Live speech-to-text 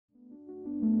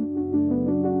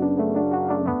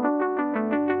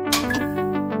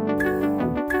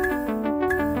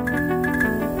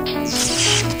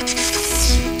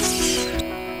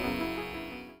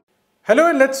Hello,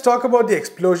 and let's talk about the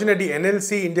explosion at the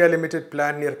NLC India Limited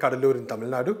plant near Kadalur in Tamil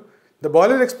Nadu. The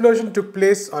boiler explosion took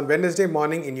place on Wednesday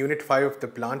morning in Unit 5 of the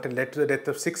plant and led to the death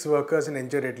of 6 workers and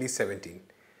injured at least 17.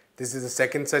 This is the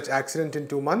second such accident in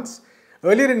 2 months.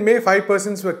 Earlier in May, 5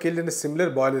 persons were killed in a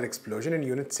similar boiler explosion in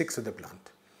Unit 6 of the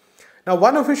plant. Now,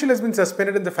 one official has been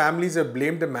suspended and the families have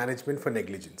blamed the management for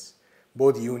negligence.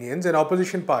 Both unions and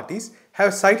opposition parties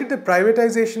have cited the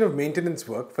privatization of maintenance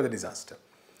work for the disaster.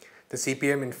 The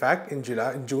CPM, in fact, in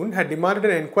June had demanded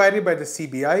an inquiry by the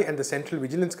CBI and the Central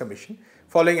Vigilance Commission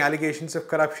following allegations of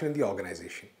corruption in the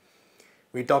organization.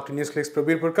 We talked to Newsclick's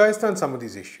Prabir Purkayastha on some of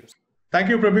these issues. Thank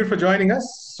you, Prabir, for joining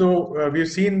us. So, we've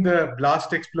seen the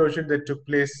blast explosion that took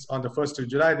place on the 1st of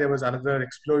July. There was another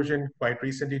explosion quite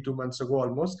recently, 2 months ago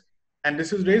almost. And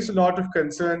this has raised a lot of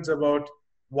concerns about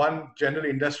one, general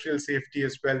industrial safety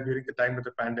as well during the time of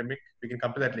the pandemic. We can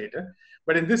come to that later.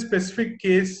 But in this specific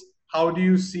case, how do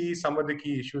you see some of the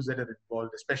key issues that are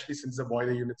involved, especially since the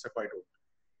boiler units are quite old?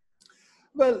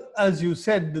 Well, as you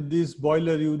said, these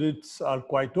boiler units are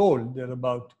quite old. They're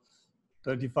about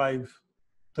 35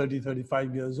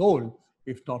 years old,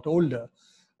 if not older.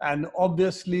 And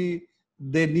obviously,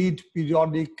 they need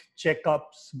periodic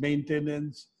checkups,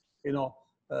 maintenance,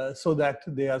 so that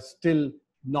they are still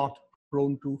not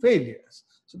prone to failures.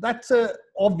 So that's an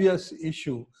obvious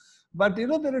issue. But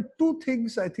there are two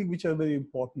things I think which are very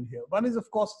important here. One is, of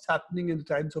course, it's happening in the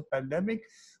times of pandemic.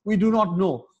 We do not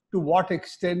know to what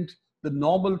extent the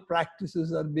normal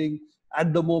practices are being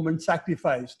at the moment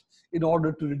sacrificed in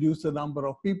order to reduce the number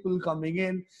of people coming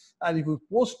in. And if we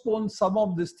postpone some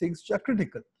of these things which are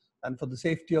critical, and for the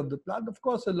safety of the plant, of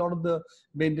course, a lot of the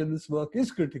maintenance work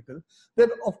is critical, then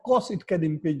of course it can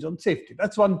impinge on safety.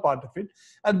 That's one part of it.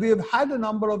 And we have had a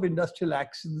number of industrial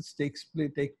accidents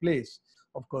take place.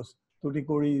 Of course,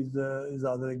 Tuticorin is the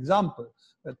other example,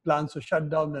 that plants were shut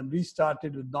down and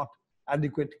restarted with not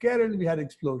adequate care, and we had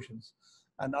explosions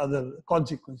and other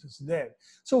consequences there.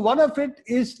 So one of it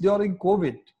is during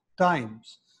COVID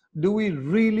times, do we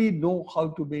really know how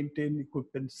to maintain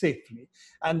equipment safely?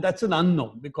 And that's an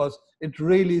unknown, because it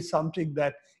really is something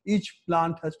that each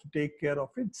plant has to take care of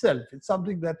itself. It's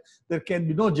something that there can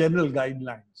be no general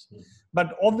guidelines.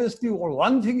 But obviously,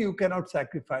 one thing you cannot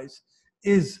sacrifice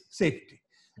is safety.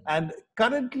 And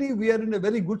currently, we are in a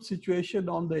very good situation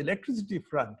on the electricity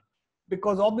front,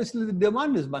 because obviously the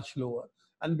demand is much lower.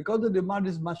 And because the demand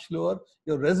is much lower,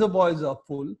 your reservoirs are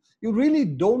full. You really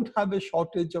don't have a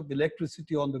shortage of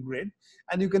electricity on the grid.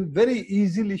 And you can very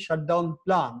easily shut down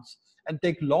plants and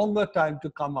take longer time to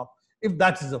come up if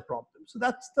that is a problem. So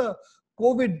that's the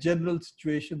COVID general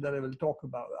situation that I'm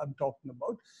talking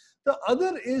about. The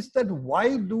other is that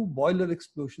why do boiler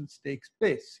explosions take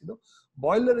place?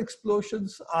 Boiler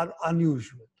explosions are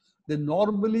unusual. They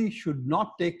normally should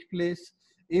not take place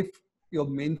if your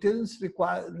maintenance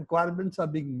requirements are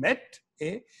being met,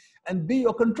 A, and B,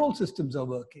 your control systems are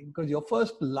working, because your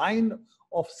first line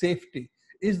of safety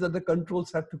is that the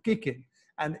controls have to kick in.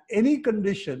 And any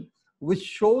condition which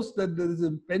shows that there is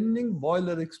impending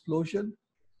boiler explosion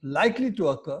likely to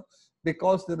occur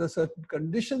because there are certain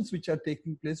conditions which are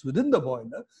taking place within the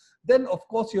boiler, then of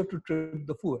course you have to trip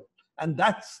the fuel. And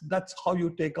that's how you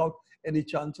take out any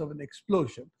chance of an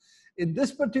explosion. In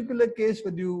this particular case,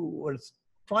 when you were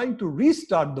trying to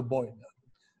restart the boiler,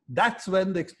 that's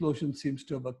when the explosion seems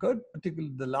to have occurred,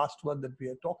 particularly the last one that we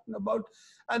are talking about.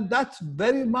 And that's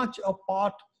very much a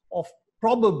part of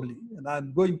probably, and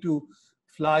I'm going to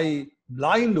fly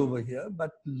blind over here,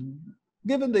 but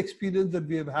given the experience that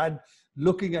we have had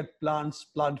looking at plant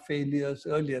failures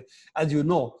earlier, as you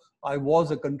know, I was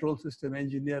a control system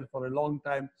engineer for a long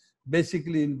time,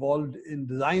 basically involved in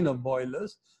design of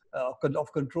boilers,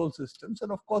 of control systems.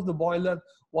 And of course, the boiler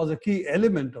was a key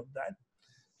element of that.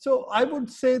 So I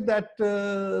would say that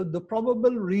the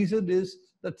probable reason is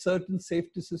that certain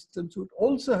safety systems would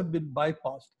also have been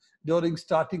bypassed during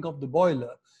starting of the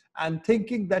boiler, and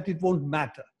thinking that it won't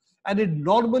matter. And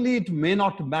normally it may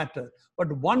not matter,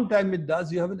 but one time it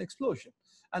does, you have an explosion.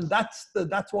 And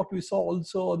that's what we saw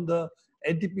also on the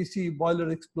NTPC boiler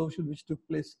explosion, which took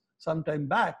place some time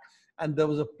back. And there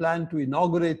was a plan to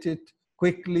inaugurate it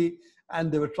quickly,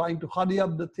 and they were trying to hurry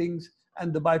up the things,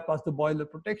 and they bypassed the boiler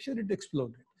protection, it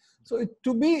exploded. So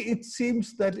to me, it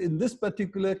seems that in this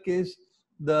particular case,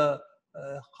 the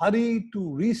hurry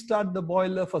to restart the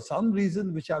boiler for some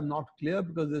reason, which I'm not clear,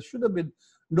 because there should have been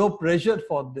no pressure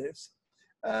for this,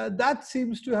 that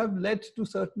seems to have led to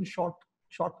certain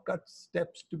shortcut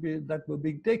steps that were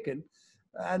being taken,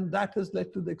 and that has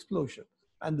led to the explosion.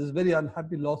 And this very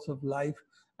unhappy loss of life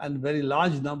and very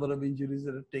large number of injuries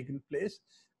that have taken place.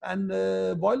 And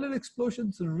boiler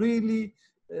explosions really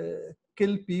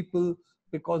kill people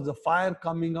because the fire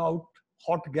coming out,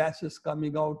 hot gases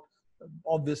coming out,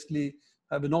 obviously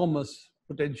have enormous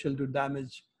potential to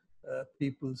damage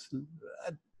people's,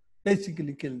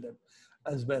 basically kill them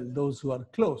as well, those who are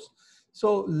close.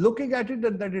 So looking at it,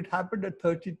 that it happened at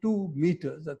 32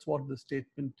 meters, that's what the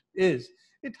statement is.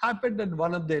 It happened at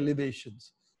one of the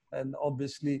elevations. And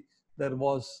obviously there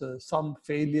was some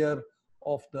failure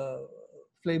of the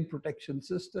flame protection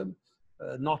system,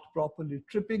 not properly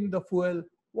tripping the fuel,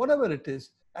 whatever it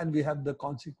is, and we have the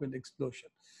consequent explosion.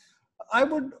 I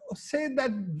would say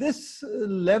that this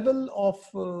level of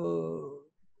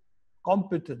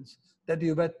competence, that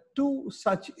you've had two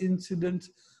such incidents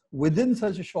within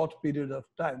such a short period of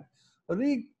time,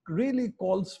 really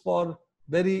calls for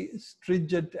very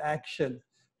stringent action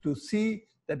to see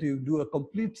that you do a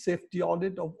complete safety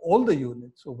audit of all the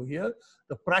units over here,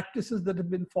 the practices that have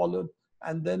been followed,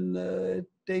 and then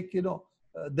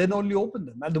then only open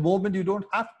them. At the moment, you don't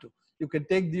have to. You can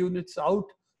take the units out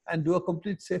and do a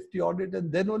complete safety audit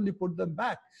and then only put them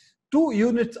back. 2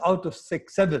 units out of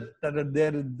 7 that are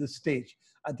there in this stage.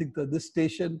 I think that this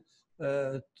station,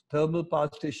 thermal power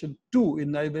station 2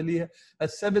 in Neyveli,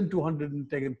 has 7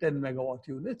 210 megawatt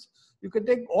units. You can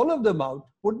take all of them out,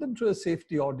 put them through a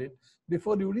safety audit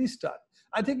before you restart.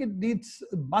 I think it needs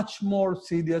much more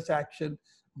serious action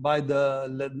by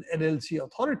the NLC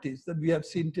authorities that we have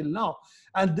seen till now.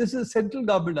 And this is a central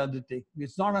government undertaking.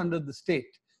 It's not under the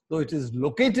state. Though it is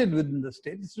located within the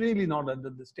state, it's really not under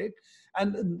the state.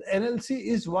 And NLC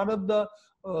is one of the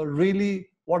really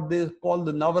what they call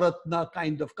the Navaratna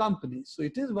kind of companies. So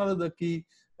it is one of the key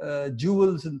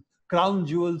jewels and crown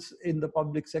jewels in the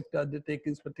public sector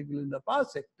undertakings, particularly in the power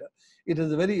sector. It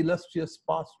has a very illustrious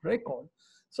past record.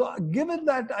 So given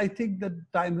that, I think that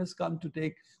time has come to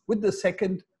take, with the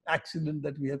second accident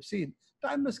that we have seen,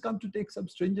 time has come to take some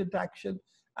stringent action,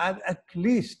 and at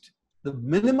least the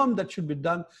minimum that should be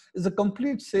done is a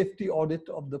complete safety audit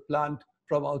of the plant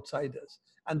from outsiders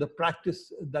and the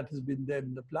practice that has been there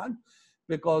in the plant.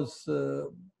 Because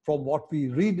from what we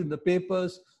read in the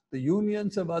papers, the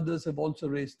unions and others have also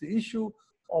raised the issue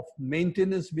of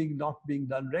maintenance not being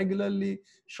done regularly,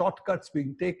 shortcuts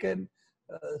being taken,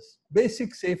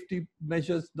 basic safety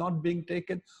measures not being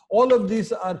taken. All of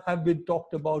these have been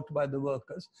talked about by the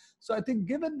workers. So I think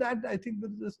given that, I think there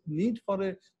is this need for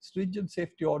a stringent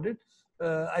safety audit.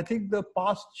 I think the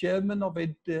past chairman of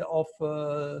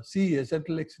CEA,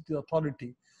 Central Electricity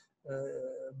Authority,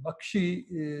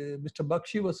 Mr.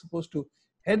 Bakshi, was supposed to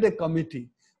head a committee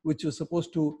which was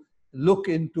supposed to look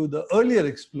into the earlier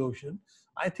explosion.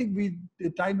 I think the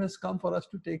time has come for us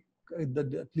to take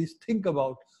at least think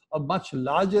about a much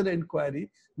larger inquiry,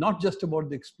 not just about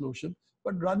the explosion,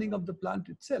 but running of the plant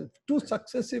itself. 2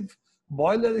 successive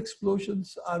boiler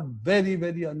explosions are very,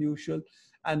 very unusual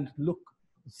and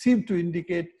seem to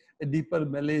indicate a deeper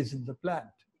malaise in the plant.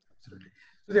 Absolutely.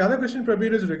 So the other question,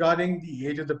 Prabir, is regarding the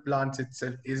age of the plants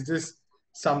itself. Is this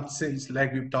something,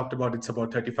 like we've talked about, it's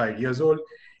about 35 years old.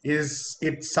 Is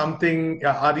it something,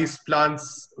 are these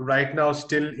plants right now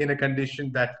still in a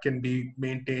condition that can be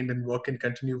maintained and work and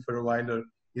continue for a while, or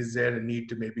is there a need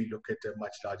to maybe look at a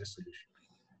much larger solution?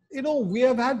 You know, we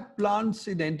have had plants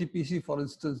in NTPC, for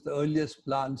instance, the earliest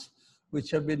plants, which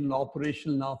have been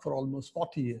operational now for almost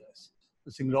 40 years.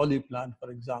 The Singrauli plant,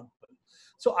 for example.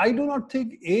 So I do not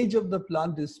think age of the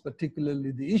plant is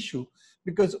particularly the issue,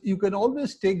 because you can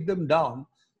always take them down,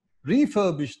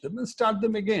 refurbish them and start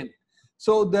them again.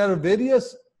 So there are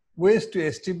various ways to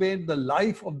estimate the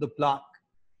life of the plant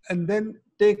and then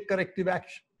take corrective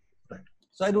action. Right.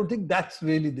 So I don't think that's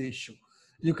really the issue.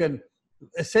 You can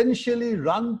essentially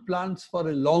run plants for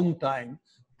a long time,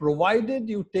 provided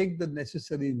you take the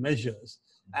necessary measures.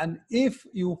 And if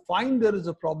you find there is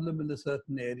a problem in a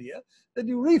certain area, then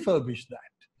you refurbish that.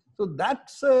 So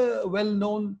that's a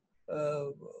well-known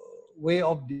way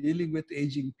of dealing with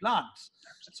aging plants.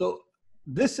 So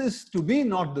this is, to me,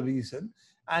 not the reason.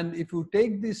 And if you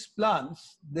take these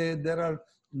plants, there are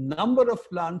number of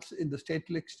plants in the state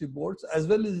electricity boards as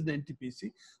well as in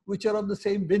NTPC, which are of the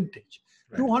same vintage.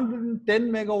 Right. 210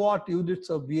 megawatt units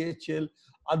of VHL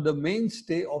are the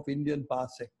mainstay of Indian power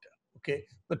sector. Okay,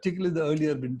 particularly the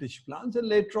earlier vintage plants, and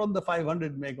later on the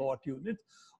 500 megawatt units.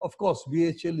 Of course,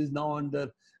 VHL is now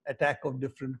under attack of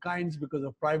different kinds because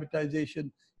of privatization.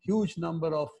 Huge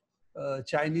number of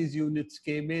Chinese units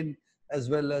came in, as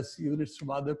well as units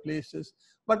from other places.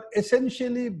 But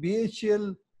essentially,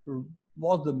 BHEL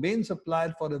was the main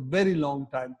supplier for a very long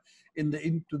time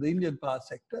into the Indian power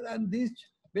sector, and these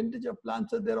vintage of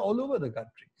plants are there all over the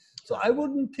country. So I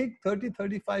wouldn't think 30,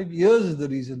 35 years is the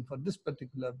reason for this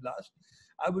particular blast.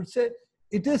 I would say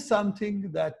it is something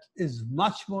that is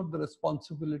much more the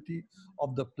responsibility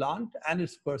of the plant and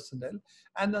its personnel.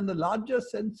 And in the larger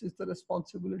sense, it's the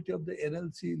responsibility of the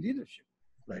NLC leadership.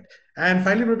 Right. And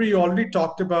finally, Prabir, you already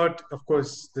talked about, of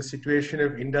course, the situation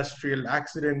of industrial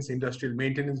accidents, industrial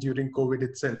maintenance during COVID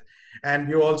itself. And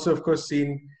we've also, of course,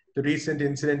 seen the recent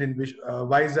incident in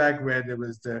Vizag, where there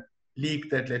was the leak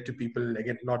that led to people,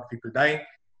 again, a lot of people dying.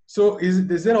 So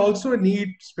is there also a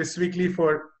need specifically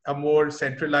for a more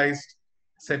centralized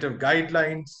set of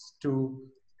guidelines to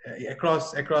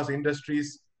across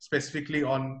industries, specifically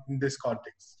in this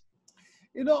context?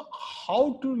 You know,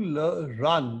 how to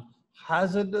run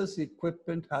hazardous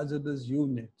equipment, hazardous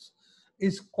units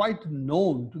is quite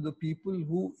known to the people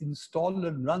who install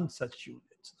and run such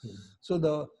units. So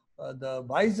the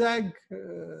Vizag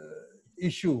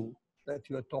issue that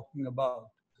you are talking about,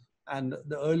 and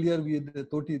the earlier we had the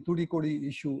Tuticorin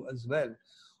issue as well.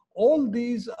 All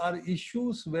these are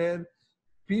issues where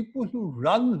people who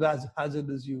run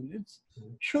hazardous units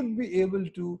should be able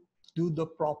to do the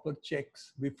proper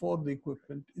checks before the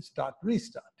equipment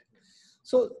restarting.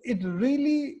 So it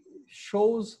really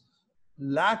shows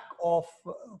lack of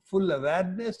full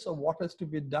awareness of what has to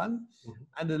be done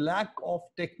and a lack of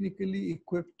technically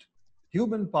equipped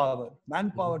human power,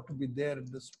 manpower to be there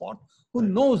at the spot who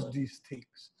knows these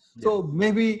things. So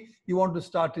maybe you want to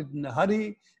start it in a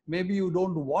hurry. Maybe you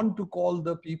don't want to call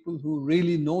the people who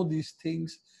really know these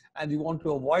things and you want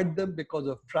to avoid them because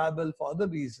of travel for other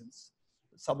reasons.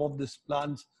 Some of these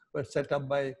plants were set up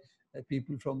by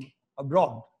people from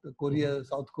abroad.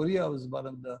 South Korea was one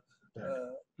of the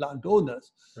plant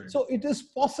owners. Right. So it is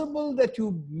possible that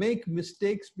you make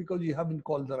mistakes because you haven't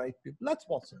called the right people. That's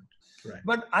possible. Right.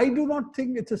 But I do not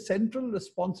think it's a central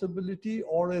responsibility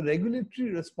or a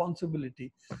regulatory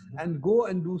responsibility and go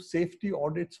and do safety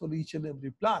audits for each and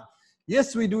every plant.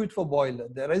 Yes, we do it for boiler.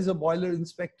 There is a boiler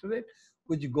inspectorate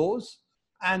which goes,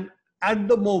 and at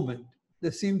the moment,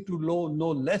 they seem to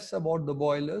know less about the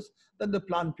boilers than the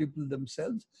plant people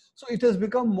themselves. So it has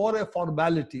become more a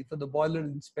formality for the boiler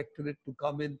inspectorate to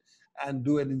come in and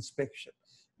do an inspection.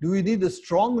 Do we need a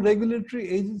strong regulatory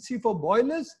agency for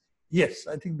boilers? Yes,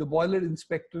 I think the boiler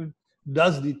inspectorate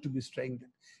does need to be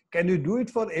strengthened. Can you do it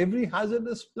for every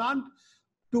hazardous plant?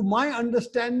 To my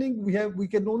understanding, we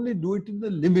can only do it in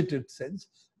the limited sense,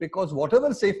 because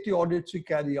whatever safety audits we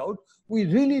carry out, we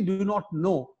really do not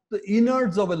know the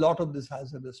innards of a lot of these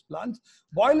hazardous plants.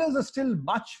 Boilers are still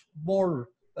much more,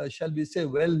 shall we say,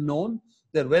 well-known.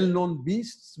 They're well-known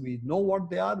beasts. We know what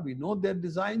they are. We know their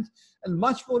designs. And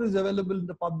much more is available in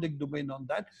the public domain on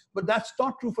that. But that's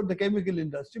not true for the chemical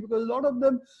industry, because a lot of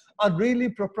them are really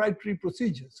proprietary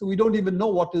procedures. So we don't even know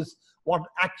what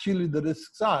actually the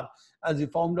risks are, as we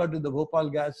found out in the Bhopal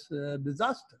gas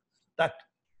disaster. That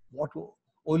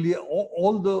only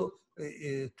all the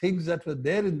things that were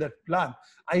there in that plant.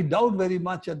 I doubt very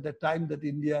much at the time that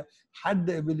India had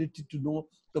the ability to know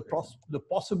the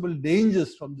possible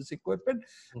dangers from this equipment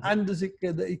and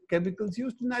the chemicals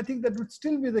used. And I think that would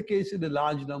still be the case in a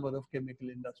large number of chemical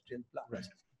industrial plants. Right.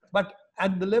 But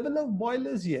at the level of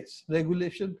boilers, yes,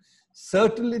 regulation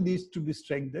certainly needs to be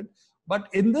strengthened. But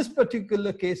in this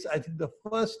particular case, I think the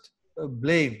first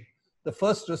blame, the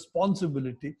first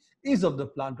responsibility is of the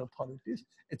plant authorities.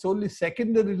 It's only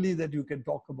secondarily that you can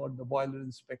talk about the boiler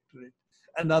inspectorate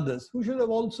and others who should have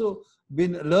also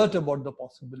been alert about the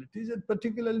possibilities, and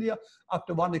particularly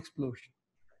after one explosion.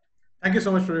 Thank you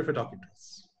so much, Prabir, for talking to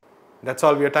us. That's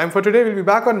all we have time for today. We'll be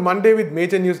back on Monday with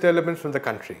major news developments from the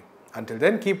country. Until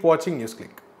then, keep watching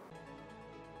Newsclick.